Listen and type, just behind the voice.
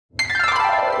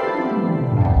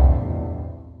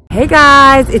Hey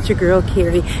guys, it's your girl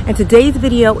Carrie, and today's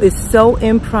video is so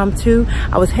impromptu.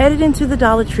 I was headed into the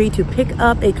Dollar Tree to pick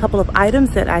up a couple of items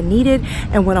that I needed,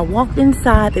 and when I walked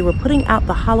inside, they were putting out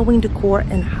the Halloween decor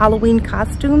and Halloween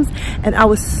costumes, and I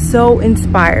was so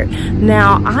inspired.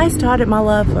 Now, I started my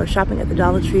love for shopping at the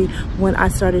Dollar Tree when I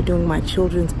started doing my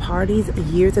children's parties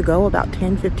years ago, about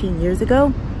 10-15 years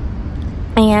ago.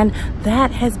 And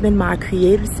that has been my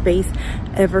creative space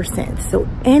ever since. So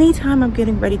anytime I'm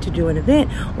getting ready to do an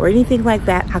event or anything like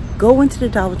that, I go into the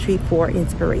Dollar Tree for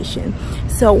inspiration.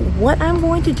 So what I'm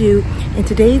going to do in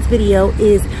today's video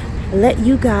is let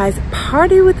you guys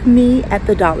party with me at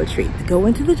the Dollar Tree. Go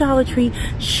into the Dollar Tree,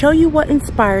 show you what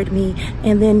inspired me,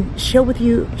 and then share with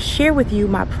you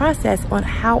my process on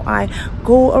how I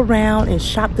go around and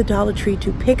shop the Dollar Tree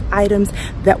to pick items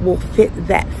that will fit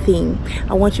that theme.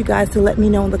 I want you guys to let me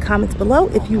know in the comments below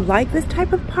if you like this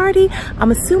type of party. I'm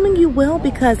assuming you will,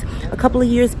 because a couple of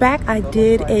years back I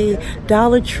did a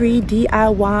Dollar Tree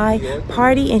DIY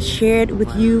party and shared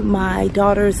with you my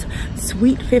daughter's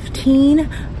Sweet 15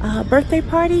 birthday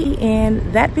party,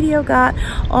 and that video got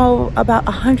about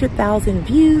 100,000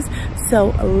 views. So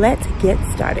let's get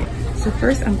started. So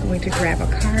first I'm going to grab a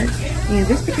card, and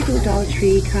this particular Dollar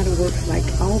Tree kind of works like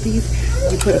Aldi's.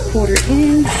 You put a quarter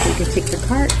in, so you can take the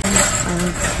cart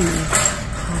onto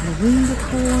Halloween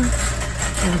decor.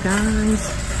 And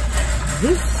guys,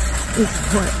 this is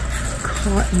what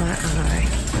caught my eye.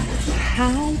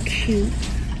 How cute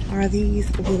are these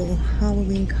little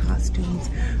Halloween costumes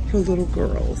for little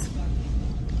girls?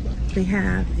 They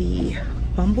have the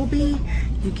bumblebee,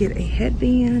 you get a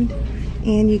headband,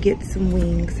 and you get some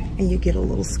wings, and you get a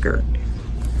little skirt.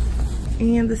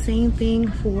 And the same thing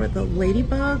for the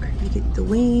ladybug. You get the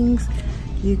wings,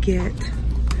 you get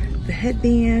the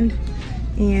headband,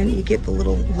 and you get the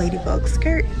little ladybug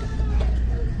skirt.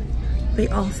 They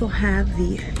also have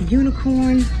the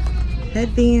unicorn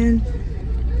headband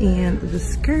and the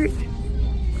skirt.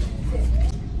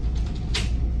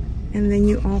 And then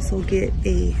you also get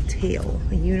a tail,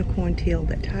 a unicorn tail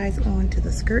that ties on to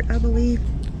the skirt, I believe.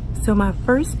 So my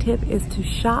first tip is to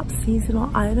shop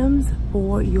seasonal items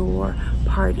for your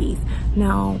parties.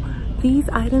 Now, these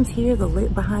items here,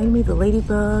 behind me, the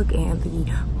ladybug and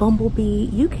the bumblebee,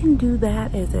 you can do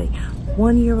that as a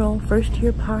one-year-old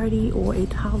first-year party or a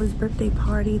toddler's birthday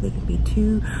party. They can be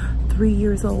 2-3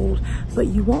 years old, but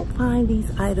you won't find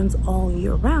these items all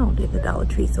year round at the Dollar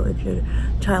Tree. So if your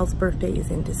child's birthday is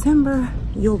in December,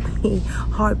 you'll be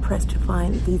hard-pressed to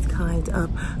find these kinds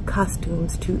of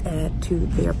costumes to add to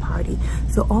their party.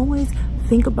 So always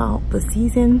think about the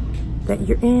season that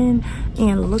you're in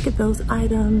and look at those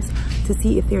items to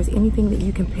see if there's anything that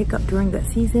you can pick up during that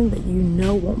season that you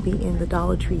know won't be in the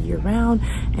Dollar Tree year round,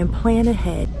 and plan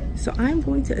ahead. So I'm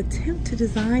going to attempt to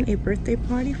design a birthday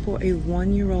party for a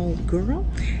 1-year-old girl,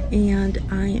 and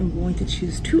I am going to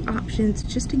choose 2 options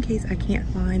just in case I can't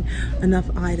find enough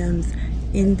items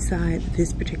inside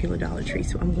this particular Dollar Tree.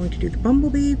 So I'm going to do the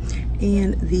bumblebee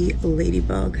and the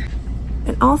ladybug.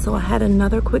 And also, I had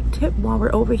another quick tip while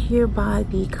we're over here by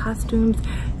the costumes.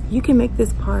 You can make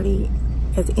this party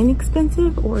as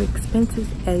inexpensive or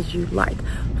expensive as you like.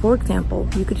 For example,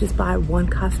 you could just buy 1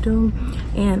 costume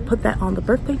and put that on the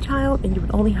birthday child, and you would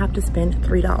only have to spend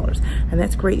 $3. And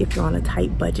that's great if you're on a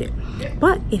tight budget.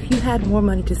 But if you had more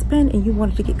money to spend and you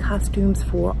wanted to get costumes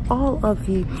for all of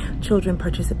the children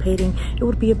participating, it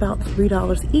would be about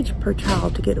 $3 each per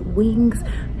child to get wings,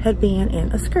 headband,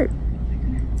 and a skirt.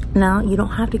 Now, you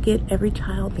don't have to get every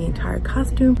child the entire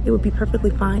costume. It would be perfectly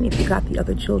fine if you got the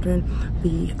other children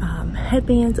the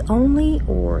headbands only,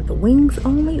 or the wings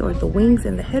only, or the wings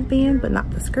and the headband, but not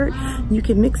the skirt. You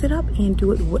can mix it up and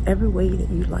do it whatever way that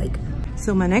you like.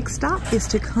 So my next stop is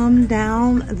to come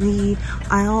down the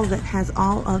aisle that has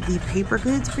all of the paper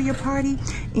goods for your party,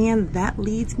 and that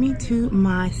leads me to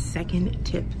my second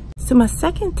tip. So my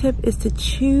second tip is to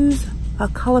choose a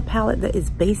color palette that is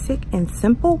basic and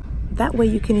simple. That way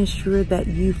you can ensure that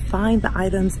you find the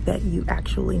items that you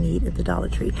actually need at the Dollar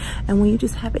Tree. And when you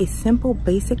just have a simple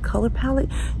basic color palette,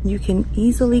 you can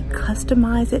easily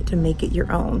customize it to make it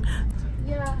your own.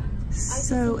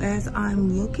 So as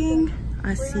I'm looking,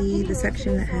 I see the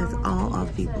section that has all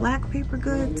of the black paper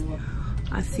goods.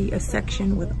 I see a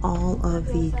section with all of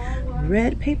the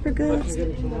red paper goods,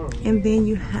 and then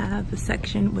you have the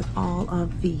section with all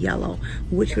of the yellow,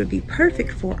 which would be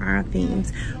perfect for our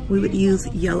themes. We would use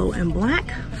yellow and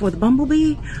black for the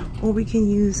bumblebee, or we can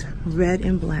use red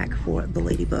and black for the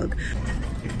ladybug.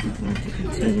 I'm going to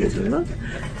continue to look,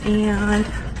 and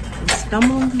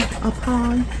stumble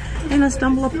upon and I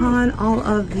stumble upon all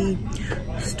of the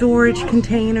storage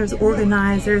containers,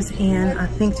 organizers, and I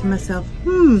think to myself,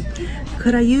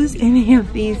 could I use any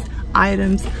of these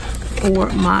items for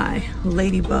my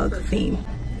ladybug theme?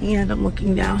 And I'm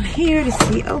looking down here to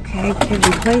see, okay, can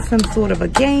we play some sort of a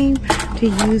game to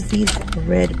use these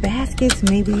red baskets?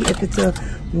 Maybe if it's a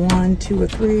 1, 2, or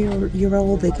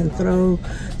 3-year-old, they can throw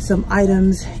some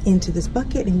items into this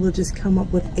bucket and we'll just come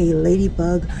up with a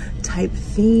ladybug type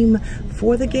theme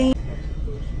for the game.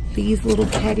 These little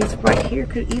caddies right here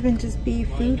could even just be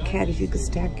food caddies. You could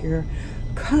stack your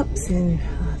cups and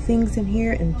things in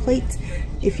here and plates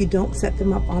if you don't set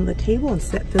them up on the table, and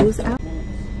set those out.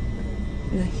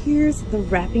 Now here's the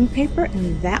wrapping paper,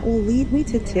 and that will lead me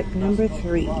to tip number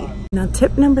 3. Now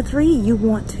tip number 3, you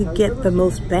want to get the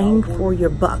most bang for your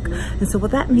buck. And so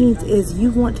what that means is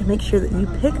you want to make sure that you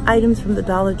pick items from the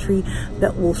Dollar Tree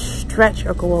that will stretch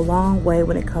or go a long way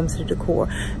when it comes to decor.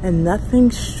 And nothing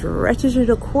stretches your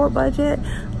decor budget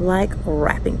like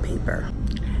wrapping paper.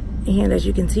 And as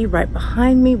you can see right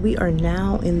behind me, we are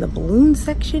now in the balloon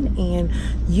section, and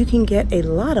you can get a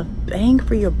lot of bang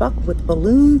for your buck with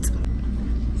balloons.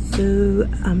 So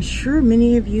I'm sure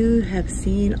many of you have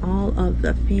seen all of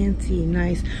the fancy,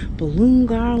 nice balloon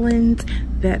garlands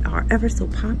that are ever so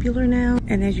popular now.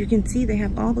 And as you can see, they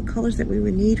have all the colors that we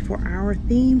would need for our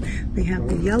theme. They have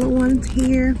the yellow ones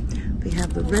here, they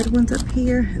have the red ones up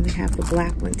here, and they have the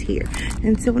black ones here.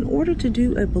 And so in order to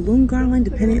do a balloon garland,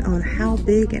 depending on how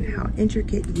big and how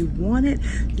intricate you want it,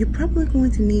 you're probably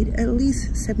going to need at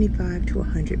least 75 to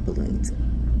 100 balloons.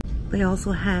 They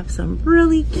also have some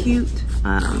really cute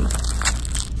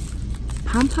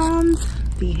pom-poms,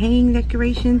 the hanging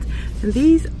decorations, and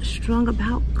these strung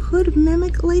about could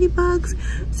mimic ladybugs.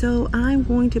 So I'm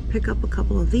going to pick up a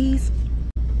couple of these.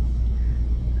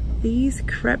 These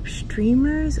crepe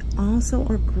streamers also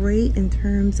are great in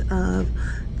terms of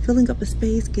filling up a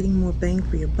space, getting more bang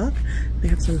for your buck. They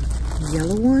have some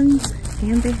yellow ones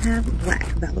and they have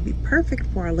black. That will be perfect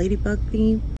for our ladybug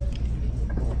theme.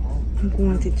 I'm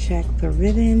going to check the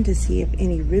ribbon to see if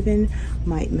any ribbon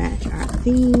might match our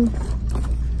theme.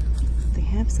 They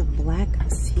have some black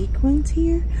sequins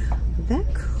here.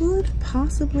 That could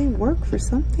possibly work for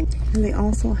something. And they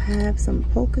also have some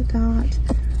polka dot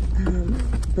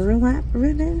burlap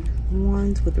ribbon.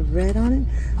 Ones with red on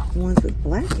it, ones with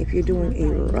black if you're doing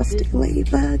a rustic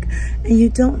ladybug. And you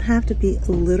don't have to be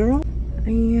literal.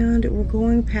 And we're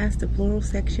going past the floral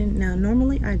section. Now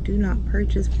normally I do not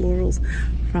purchase florals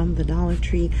from the Dollar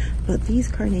Tree, but these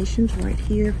carnations right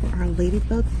here for our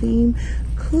ladybug theme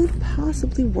could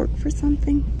possibly work for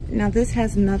something. Now this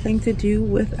has nothing to do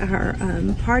with our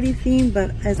party theme,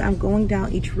 but as I'm going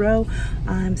down each row,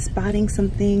 I'm spotting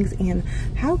some things. And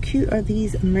how cute are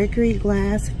these mercury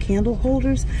glass candle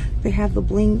holders? They have the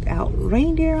blinged out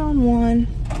reindeer on one.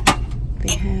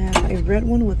 They have a red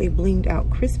one with a blinged out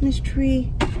Christmas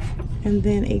tree, and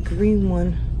then a green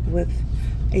one with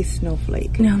a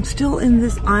snowflake. Now I'm still in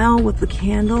this aisle with the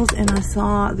candles, and I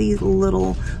saw these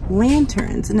little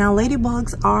lanterns. Now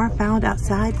ladybugs are found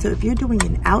outside, so if you're doing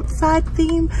an outside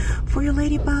theme for your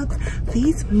ladybugs,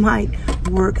 these might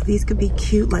work. These could be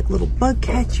cute, like little bug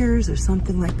catchers or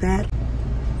something like that.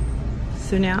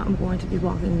 So now I'm going to be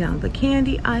walking down the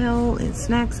candy aisle and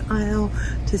snacks aisle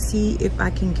to see if I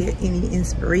can get any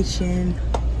inspiration.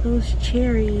 Those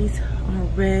cherries are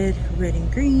red,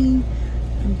 and green.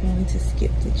 I'm going to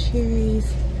skip the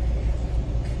cherries.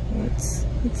 What's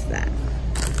that?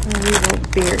 Oh, we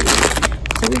wrote berries.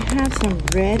 So we have some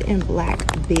red and black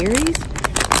berries.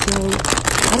 So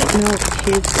I don't know if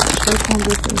kids can choke on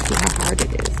this and see how hard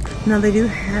it is. Now they do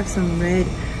have some red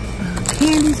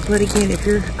candies, but again, if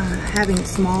you're having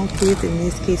small kids, in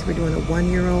this case we're doing a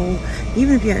 1-year-old,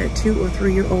 even if you had a 2 or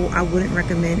 3-year-old, I wouldn't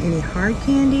recommend any hard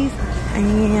candies.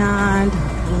 And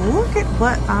look at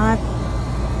what I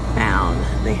found.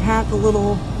 They have the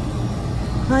little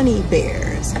honey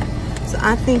bears. So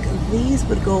I think these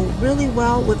would go really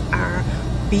well with our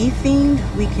bee themed.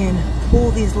 We can pull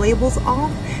these labels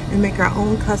off and make our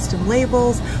own custom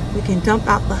labels. We can dump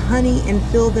out the honey and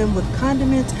fill them with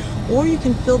condiments, or you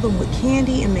can fill them with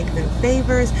candy and make them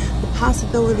favors. The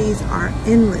possibilities are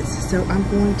endless. So I'm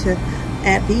going to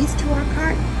add these to our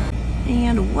cart.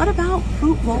 And what about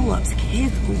fruit roll-ups?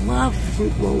 Kids love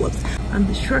fruit roll-ups.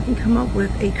 I'm sure I can come up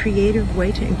with a creative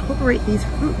way to incorporate these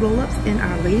fruit roll-ups in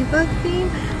our ladybug theme.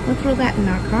 We'll throw that in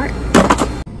our cart.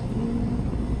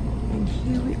 And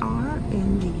here we are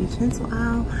in the utensil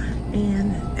aisle,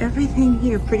 and everything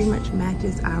here pretty much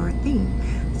matches our theme.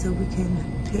 So we can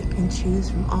pick and choose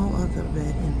from all of the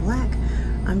red and black.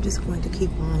 I'm just going to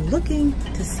keep on looking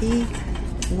to see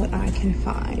what I can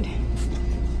find.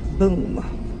 Boom.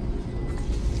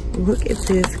 Look at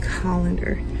this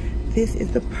colander. This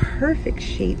is the perfect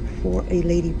shape for a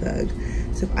ladybug.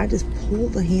 So if I just pull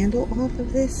the handle off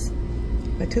of this,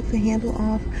 if I took the handle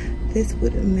off, this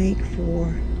would make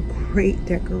for great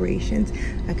decorations.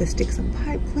 I could stick some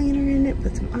pipe cleaner in it,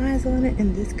 put some eyes on it,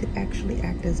 and this could actually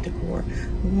act as decor.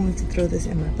 I'm going to throw this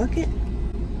in my bucket.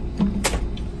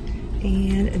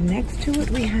 And next to it,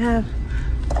 we have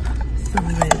some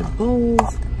red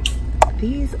bowls.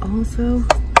 These also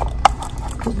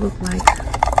could look like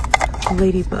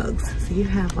ladybugs. So you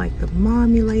have like the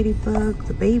mommy ladybug,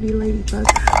 the baby ladybug,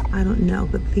 I don't know,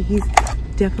 but these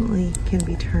definitely can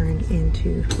be turned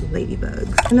into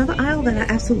ladybugs. Another aisle that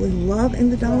I absolutely love in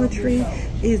the Dollar Tree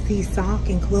is the sock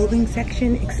and clothing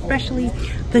section, especially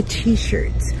the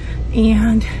t-shirts.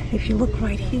 And if you look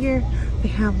right here, they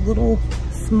have little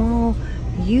small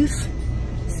youth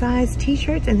size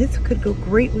t-shirts, and this could go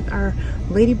great with our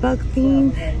ladybug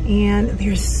theme. And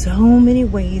there's so many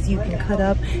ways you can cut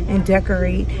up and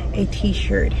decorate a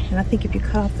t-shirt. And I think if you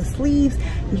cut off the sleeves,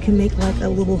 you can make like a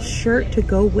little shirt to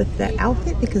go with that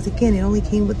outfit, because again, it only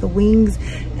came with the wings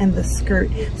and the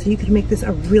skirt. So you could make this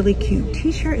a really cute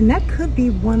t-shirt, and that could be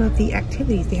one of the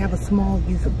activities. They have a small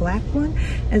youth black one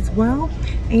as well,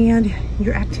 and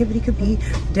your activity could be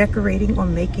decorating or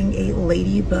making a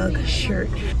ladybug shirt.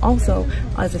 Also,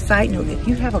 as a side note, if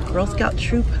you have a Girl Scout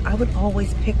troop, I would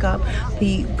always pick up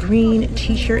the green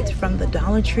t-shirts from the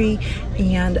Dollar Tree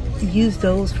and use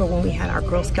those for when we had our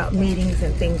Girl Scout meetings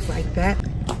and things like that.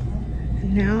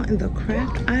 Now in the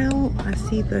craft aisle, I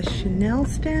see the Chanel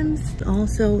stems,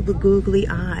 also the googly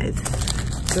eyes.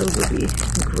 Those would be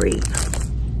great.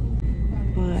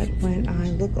 But when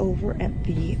I look over at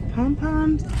the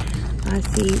pom-poms, I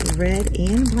see red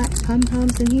and black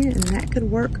pom-poms in here, and that could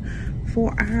work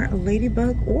for our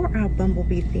ladybug or our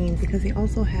bumblebee theme, because they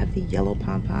also have the yellow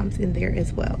pom-poms in there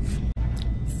as well.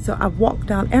 So I've walked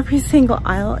down every single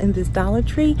aisle in this Dollar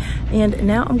Tree, and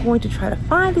now I'm going to try to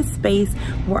find a space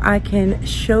where I can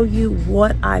show you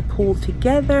what I pulled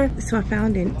together. So I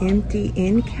found an empty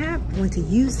end cap. I'm going to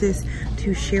use this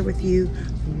to share with you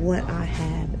what I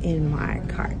have in my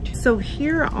cart. So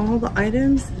here are all the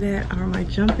items that are my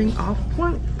jumping off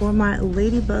point for my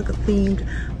ladybug themed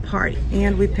party.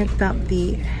 And we picked up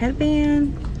the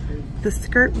headband, the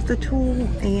skirt with the tulle,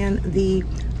 and the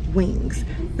wings.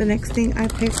 The next thing I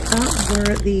picked up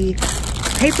were the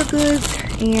paper goods,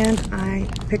 and I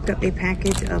picked up a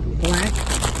package of black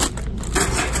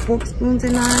fork, spoons,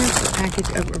 and knives, a package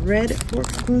of red fork,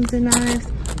 spoons, and knives,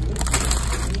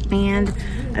 and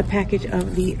a package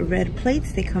of the red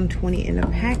plates. They come 20 in a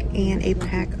pack, and a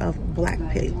pack of black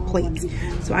plates,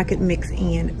 so I could mix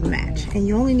and match. And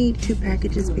you only need 2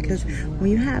 packages, because when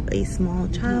you have a small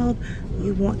child,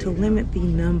 you want to limit the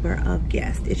number of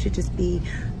guests. It should just be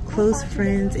close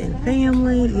friends and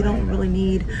family. You don't really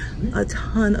need a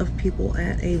ton of people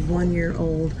at a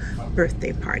 1-year-old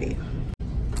birthday party.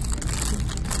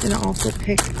 Then I also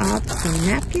picked up some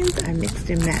napkins. I mixed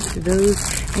and matched those,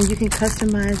 and you can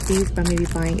customize these by maybe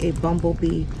buying a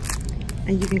bumblebee,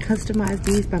 and you can customize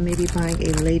these by maybe buying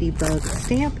a ladybug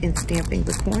stamp and stamping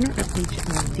the corner of each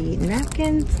of the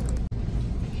napkins.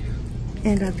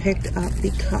 And I picked up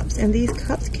the cups, and these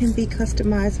cups can be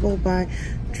customizable by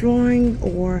drawing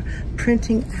or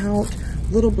printing out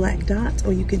little black dots,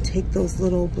 or you can take those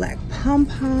little black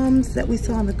pom-poms that we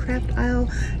saw in the craft aisle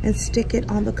and stick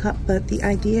it on the cup. But the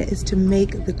idea is to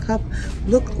make the cup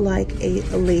look like a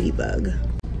ladybug.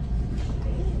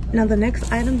 Now the next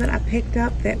item that I picked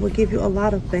up that will give you a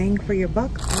lot of bang for your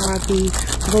buck are the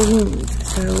balloons.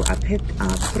 So I picked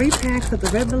up 3 packs of the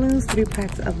red balloons, 3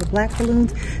 packs of the black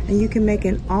balloons, and you can make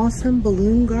an awesome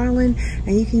balloon garland,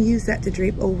 and you can use that to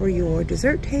drape over your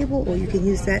dessert table, or you can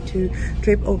use that to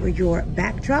drape over your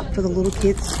backdrop for the little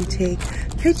kids to take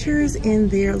pictures in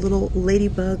their little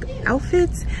ladybug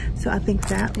outfits. So I think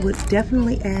that would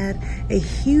definitely add a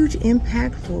huge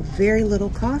impact for very little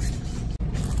cost.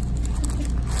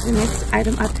 The next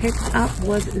item I picked up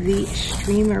was the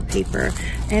streamer paper.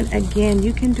 And again,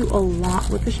 you can do a lot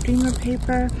with the streamer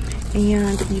paper,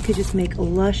 and you could just make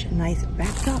lush, nice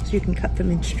backdrops. You can cut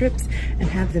them in strips and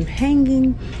have them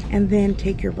hanging, and then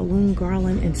take your balloon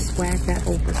garland and swag that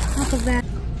over top of that.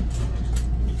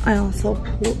 I also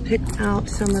picked out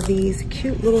some of these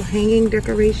cute little hanging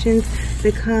decorations.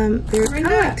 They're kind of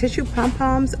like tissue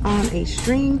pom-poms on a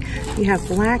string. You have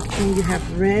black and you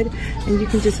have red, and you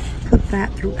can just put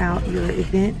that throughout your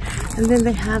event. And then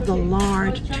they have the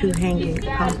large 2 hanging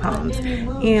pom-poms.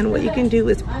 And what you can do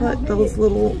is put those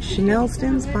little Chanel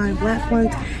stems, buy black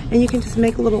ones, and you can just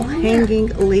make little hanging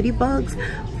ladybugs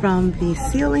from the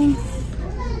ceiling.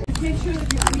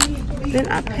 Then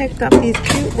I picked up these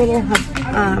cute little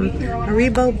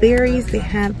Haribo berries. They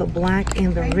had the black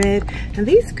and the red, and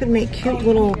these could make cute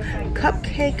little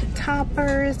cupcake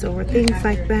toppers or things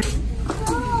like that.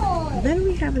 Then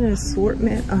we have an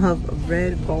assortment of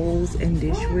red bowls and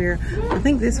dishware. I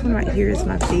think this one right here is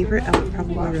my favorite. I would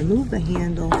probably remove the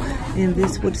handle and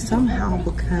this would somehow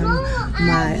become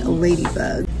my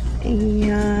ladybug.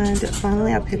 And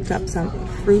finally I picked up some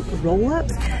fruit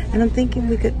roll-ups, and I'm thinking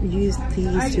we could use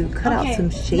these to cut out some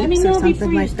shapes or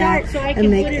something like that and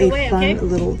make a fun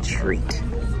little treat.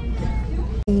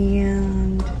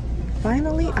 And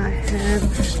finally, I have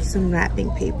some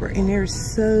wrapping paper, and there's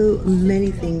so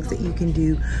many things that you can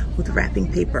do with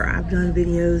wrapping paper. I've done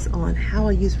videos on how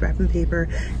I use wrapping paper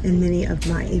in many of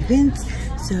my events.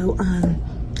 So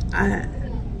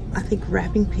I think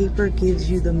wrapping paper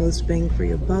gives you the most bang for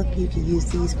your buck. You can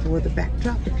use these for the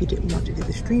backdrop if you didn't want to do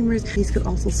the streamers. These could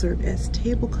also serve as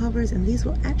table covers, and these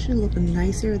will actually look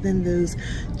nicer than those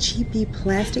cheapy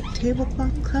plastic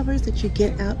tablecloth covers that you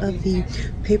get out of the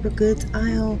paper goods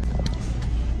aisle.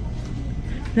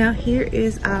 Now here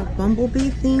is our Bumblebee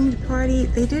themed party.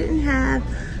 They didn't have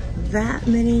that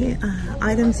many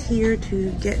items here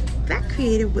to get that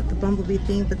creative with the Bumblebee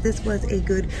theme, but this was a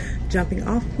good jumping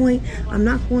off point. I'm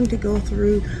not going to go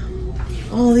through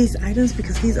all these items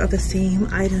because these are the same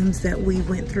items that we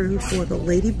went through for the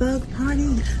Ladybug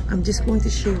party. I'm just going to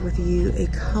share with you a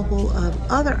couple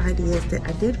of other ideas that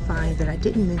I did find that I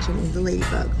didn't mention in the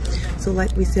Ladybug. So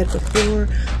like we said before,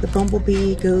 the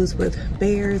Bumblebee goes with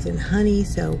bears and honey,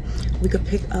 so we could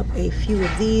pick up a few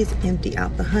of these, empty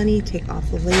out the honey, take off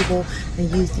the label, and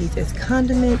use these as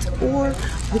condiments, or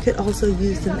we could also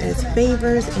use them as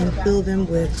favors and fill them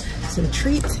with some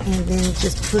treats, and then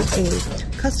just put a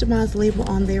customized label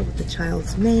on there with the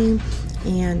child's name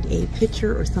and a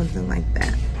picture or something like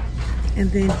that.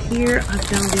 And then here I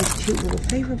found these cute little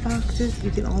favor boxes. You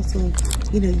can also,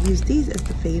 you know, use these as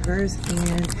the favors,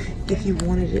 and if you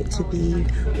wanted it to be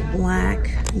black,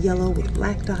 yellow with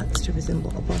black dots to resemble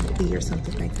a bumblebee or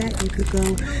something like that, you could go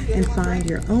and find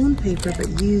your own paper, but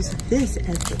use this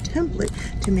as the template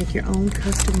to make your own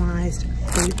customized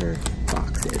favor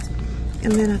boxes.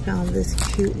 And then I found this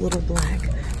cute little black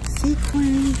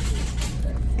sequin,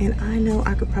 and I know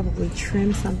I could probably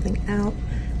trim something out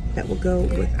that will go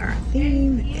with our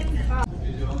theme.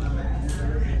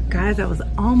 Guys, I was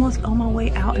almost on my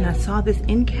way out and I saw this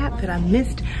end cap that I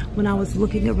missed when I was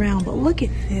looking around, but look at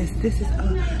this. This is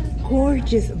a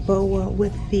gorgeous boa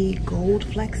with the gold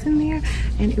flecks in there,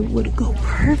 and it would go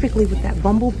perfectly with that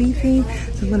bumblebee theme.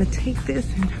 So I'm gonna take this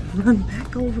and run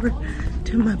back over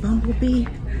to my bumblebee,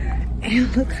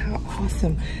 and look how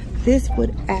awesome. This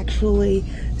would actually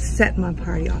set my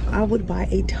party off. I would buy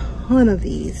a ton of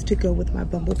these to go with my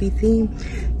bumblebee theme.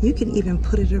 You can even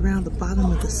put it around the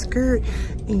bottom of the skirt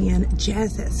and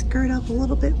jazz that skirt up a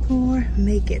little bit more,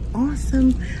 make it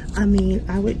awesome. I mean,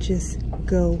 I would just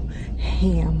go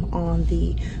ham on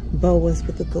the boas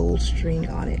with the gold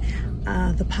string on it.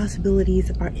 The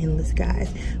possibilities are endless,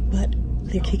 guys, but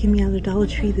they're kicking me out of the Dollar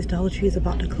Tree. This Dollar Tree is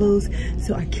about to close,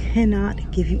 so I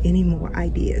cannot give you any more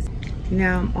ideas.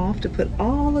 Now I'm off to put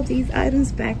all of these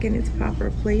items back in its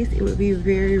proper place. It would be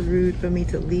very rude for me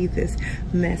to leave this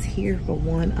mess here for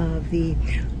one of the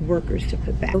workers to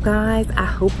put back. So guys, I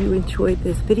hope you enjoyed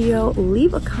this video.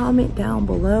 Leave a comment down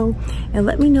below and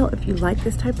let me know if you like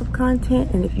this type of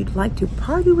content, and if you'd like to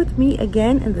party with me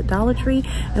again in the Dollar Tree,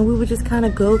 and we would just kind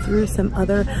of go through some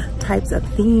other types of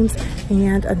themes.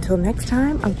 And until next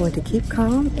time, I'm going to keep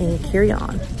calm and carry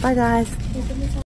on. Bye guys.